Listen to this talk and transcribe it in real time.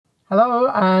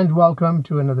Hello and welcome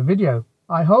to another video.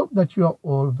 I hope that you're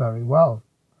all very well.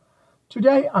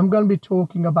 Today I'm going to be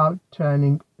talking about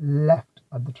turning left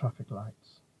at the traffic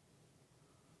lights.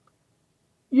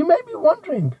 You may be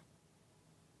wondering,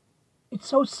 it's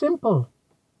so simple.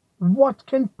 What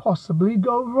can possibly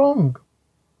go wrong?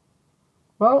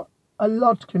 Well, a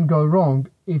lot can go wrong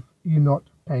if you're not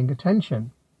paying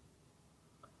attention.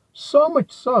 So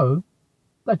much so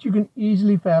that you can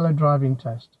easily fail a driving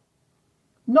test.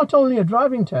 Not only a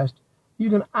driving test, you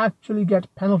can actually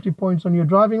get penalty points on your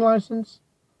driving license.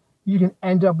 You can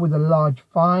end up with a large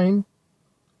fine,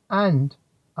 and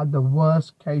at the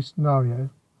worst case scenario,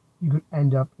 you could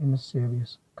end up in a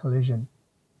serious collision.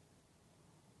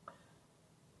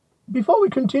 Before we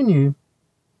continue,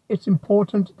 it's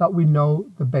important that we know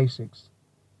the basics.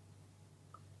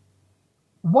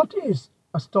 What is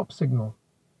a stop signal?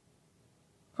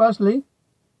 Firstly,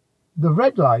 the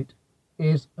red light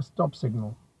is a stop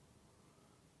signal,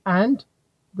 and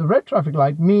the red traffic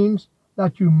light means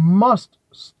that you must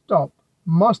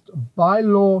by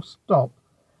law stop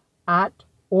at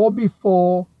or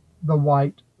before the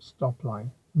white stop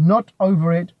line, not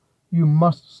over it. You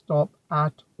must stop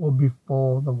at or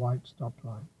before the white stop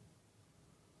line.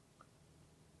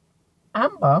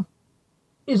 Amber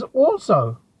is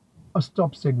also a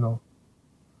stop signal.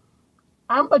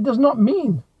 Amber does not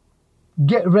mean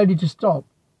get ready to stop.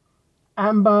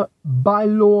 Amber by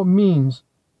law means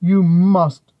you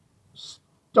must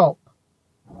stop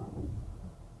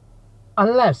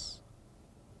unless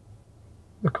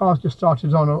the car's just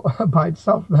started on by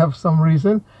itself for some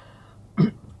reason.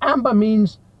 Amber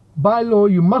means by law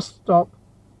you must stop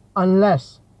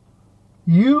unless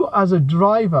you as a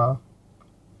driver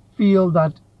feel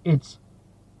that it's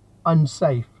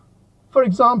unsafe. For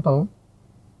example,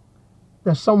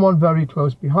 there's someone very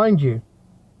close behind you.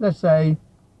 Let's say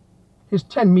he's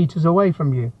 10 meters away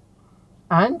from you,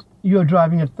 and you're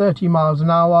driving at 30 miles an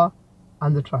hour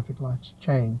and the traffic lights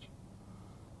change.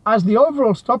 As the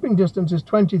overall stopping distance is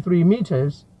 23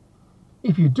 meters,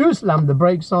 if you do slam the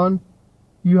brakes on,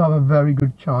 you have a very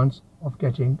good chance of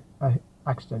getting an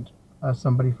accident,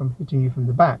 somebody from hitting you from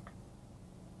the back.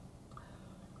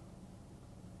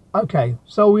 Okay,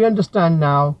 so we understand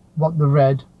now what the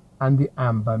red and the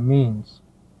amber means.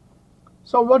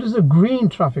 So what does a green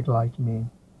traffic light mean?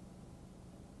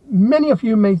 Many of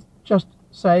you may just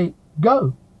say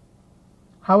go.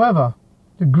 However,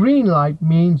 the green light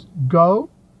means go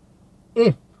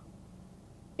if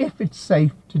it's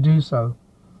safe to do so,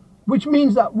 which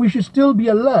means that we should still be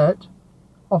alert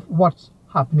of what's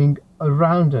happening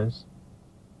around us.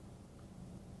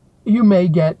 You may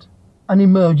get an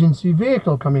emergency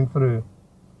vehicle coming through,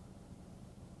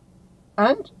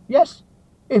 and yes,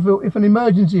 if an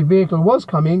emergency vehicle was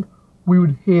coming, we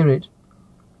would hear it.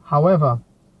 However,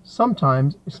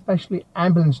 sometimes, especially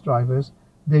ambulance drivers,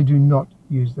 they do not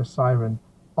use the siren,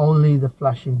 only the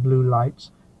flashing blue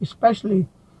lights, especially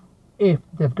if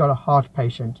they've got a heart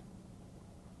patient.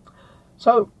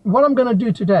 So what I'm going to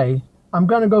do today, I'm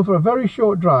going to go for a very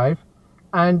short drive,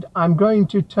 and I'm going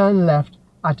to turn left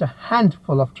at a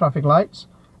handful of traffic lights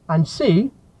and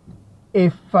see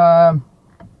if we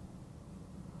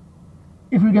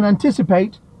can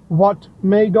anticipate what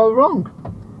may go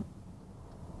wrong.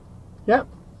 Yep,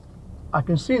 I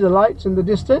can see the lights in the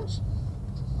distance,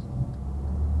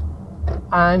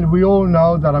 and we all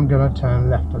know that I'm going to turn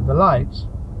left at the lights.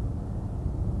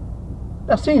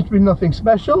 There seems to be nothing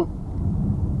special.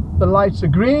 The lights are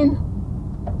green.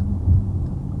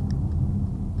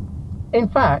 In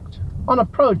fact, on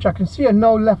approach I can see a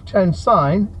no left turn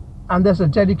sign, and there's a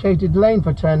dedicated lane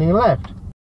for turning left.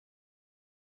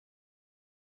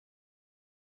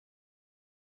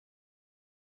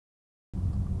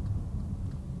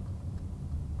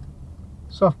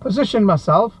 So I've positioned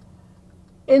myself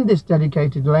in this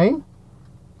dedicated lane,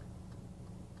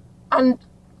 and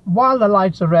while the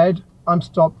lights are red, I'm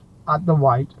stopped at the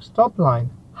white stop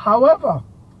line. However,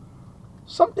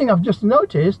 something I've just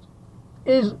noticed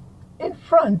is in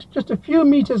front, just a few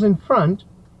meters in front,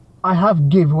 I have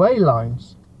give-way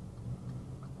lines,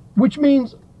 which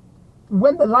means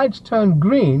when the lights turn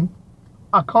green,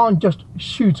 I can't just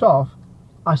shoot off.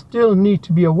 I still need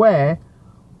to be aware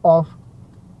of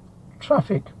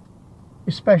traffic,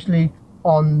 especially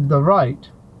on the right.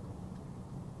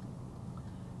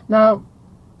 Now,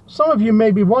 some of you may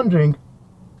be wondering,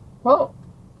 well,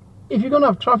 if you're going to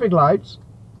have traffic lights,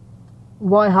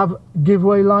 why have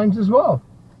give-way lines as well?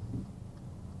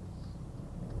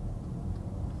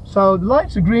 So the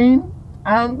lights are green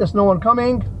and there's no one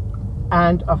coming,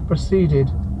 and I've proceeded.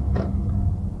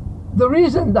 The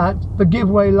reason that the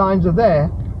give-way lines are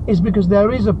there is because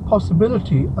there is a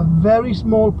possibility, a very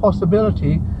small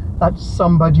possibility, that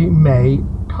somebody may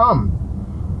come.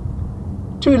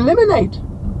 To eliminate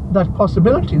that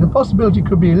possibility, the possibility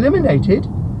could be eliminated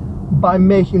by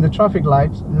making the traffic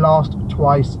lights last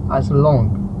twice as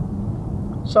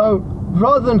long. So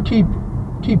rather than keep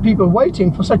people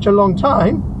waiting for such a long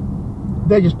time,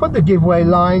 they just put the giveaway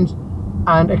lines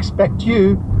and expect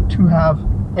you to have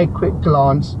a quick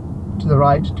glance to the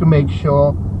right to make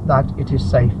sure that it is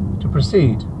safe to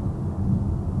proceed.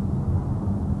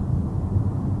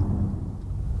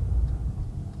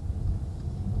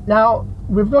 Now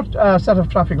we've got a set of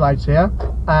traffic lights here,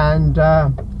 and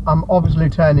I'm obviously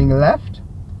turning left.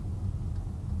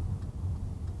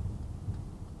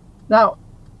 Now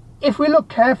if we look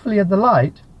carefully at the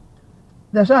light,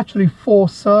 there's actually 4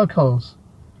 circles,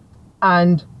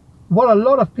 and what a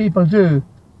lot of people do,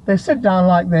 they sit down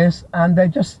like this and they're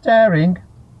just staring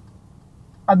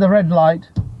at the red light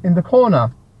in the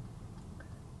corner,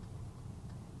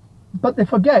 but they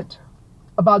forget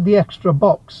about the extra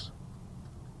box.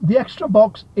 The extra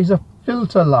box is a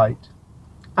filter light,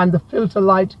 and the filter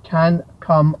light can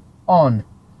come on.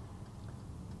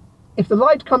 If the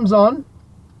light comes on,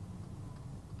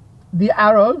 the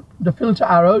arrow, the filter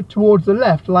arrow towards the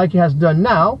left, like it has done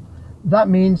now, that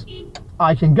means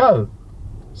I can go.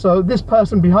 So this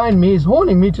person behind me is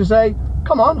warning me to say,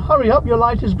 come on, hurry up, your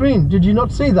light is green. Did you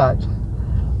not see that?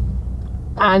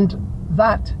 And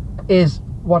that is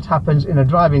what happens in a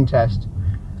driving test.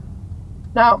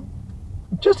 Now,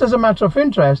 just as a matter of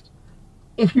interest,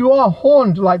 if you are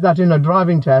horned like that in a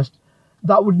driving test,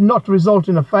 that would not result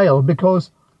in a fail,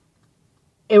 because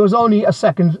it was only a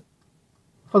second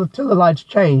till the lights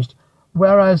changed.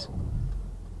 Whereas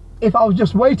if I was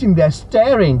just waiting there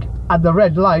staring at the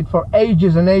red light for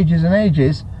ages and ages and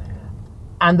ages,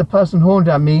 and the person horned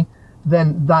at me,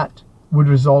 then that would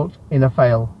result in a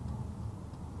fail.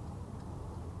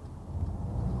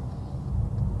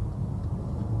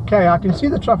 Okay, I can see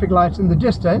the traffic lights in the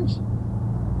distance.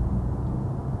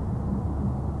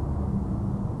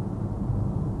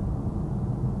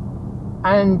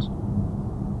 And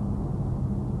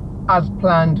as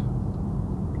planned,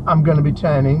 I'm going to be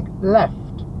turning left.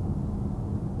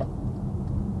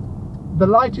 The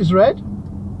light is red,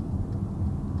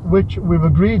 which we've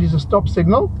agreed is a stop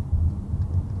signal,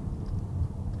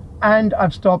 and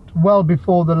I've stopped well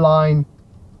before the line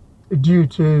due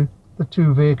to the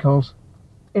 2 vehicles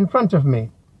in front of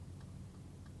me.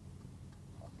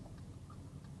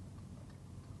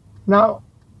 Now,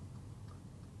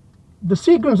 the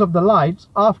sequence of the lights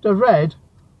after red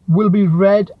will be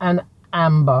red and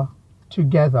amber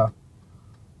together.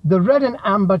 The red and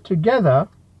amber together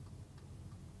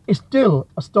is still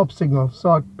a stop signal,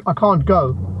 so I can't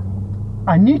go.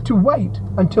 I need to wait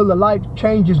until the light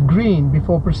changes green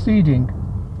before proceeding.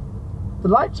 The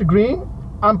lights are green,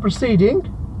 I'm proceeding,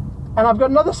 and I've got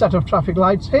another set of traffic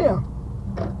lights here.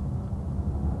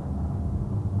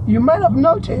 You may have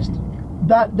noticed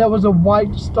that there was a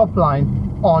white stop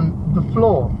line on the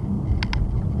floor.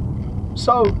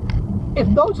 So if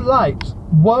those lights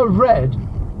were red,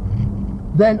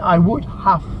 then I would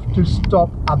have to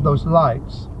stop at those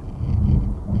lights.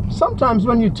 Sometimes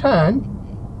when you turn,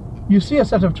 you see a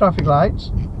set of traffic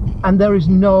lights and there is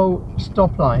no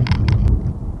stop line.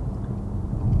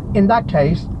 In that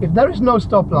case, if there is no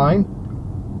stop line,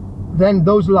 then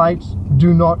those lights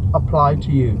do not apply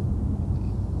to you.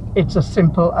 It's as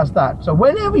simple as that. So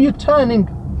whenever you're turning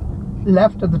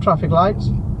left at the traffic lights,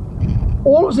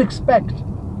 always expect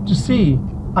to see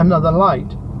another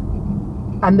light,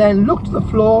 and then look to the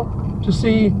floor to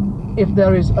see if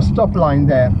there is a stop line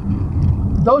there.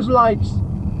 Those lights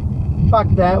back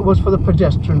there was for the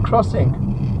pedestrian crossing.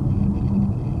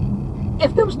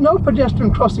 If there was no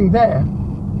pedestrian crossing there,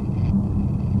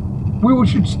 we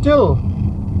should still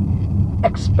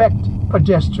expect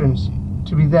pedestrians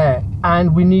to be there,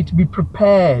 and we need to be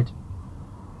prepared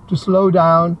to slow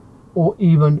down or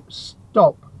even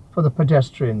stop for the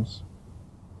pedestrians.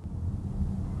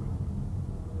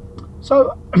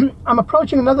 So I'm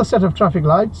approaching another set of traffic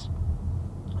lights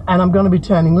and I'm going to be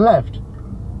turning left.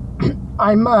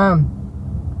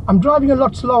 I'm driving a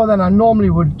lot slower than I normally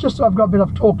would, just so I've got a bit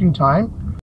of talking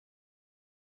time.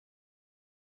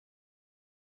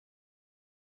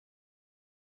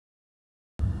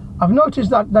 I've noticed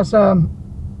that there's a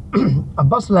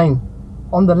bus lane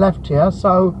on the left here,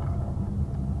 so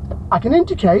I can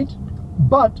indicate,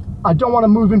 but I don't want to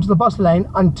move into the bus lane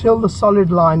until the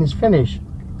solid line is finished.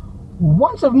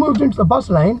 Once I've moved into the bus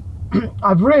lane,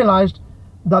 I've realized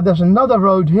that there's another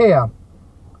road here,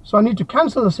 so I need to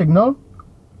cancel the signal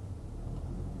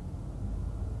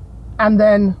and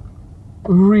then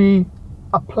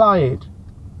apply it.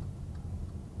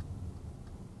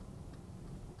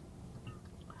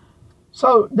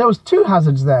 So there was two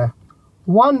hazards there.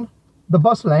 One, the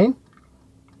bus lane,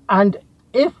 and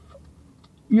if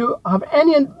you have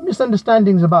any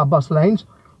misunderstandings about bus lanes,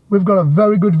 we've got a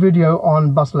very good video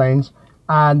on bus lanes,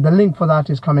 and the link for that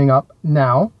is coming up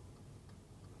now.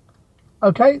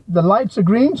 Okay, the lights are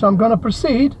green, so I'm going to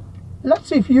proceed. Let's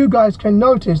see if you guys can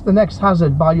notice the next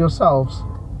hazard by yourselves.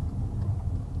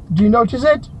 Do you notice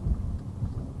it?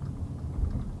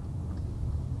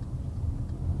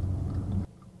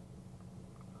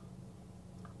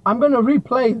 I'm going to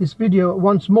replay this video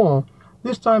once more,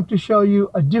 this time to show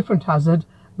you a different hazard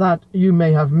that you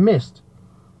may have missed.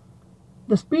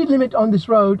 The speed limit on this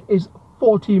road is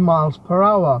 40 miles per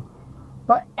hour,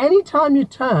 but anytime you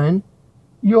turn,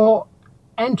 you're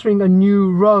entering a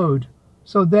new road,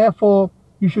 so therefore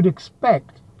you should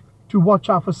expect to watch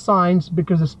out for signs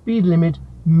because the speed limit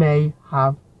may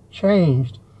have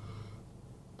changed.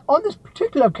 On this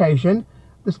particular occasion,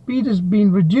 the speed has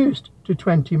been reduced to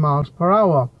 20 miles per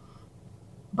hour,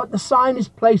 but the sign is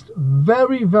placed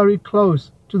very, very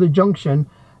close to the junction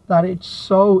that it's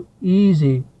so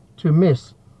easy to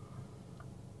miss.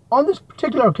 On this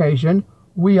particular occasion,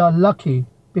 we are lucky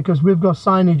because we've got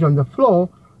signage on the floor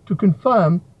to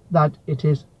confirm that it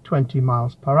is 20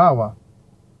 miles per hour.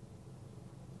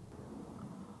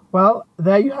 Well,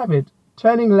 there you have it,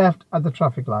 turning left at the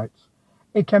traffic lights.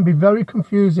 It can be very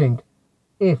confusing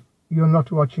if you're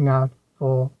not watching out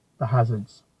for the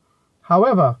hazards.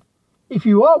 However, if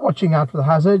you are watching out for the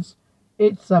hazards,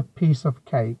 it's a piece of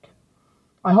cake.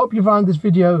 I hope you found this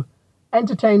video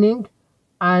entertaining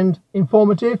and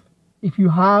informative. If you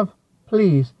have,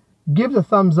 please give the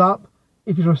thumbs up.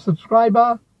 If you're a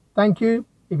subscriber, thank you.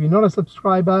 If you're not a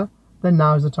subscriber, then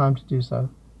now is the time to do so.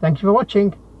 Thank you for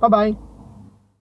watching. Bye bye.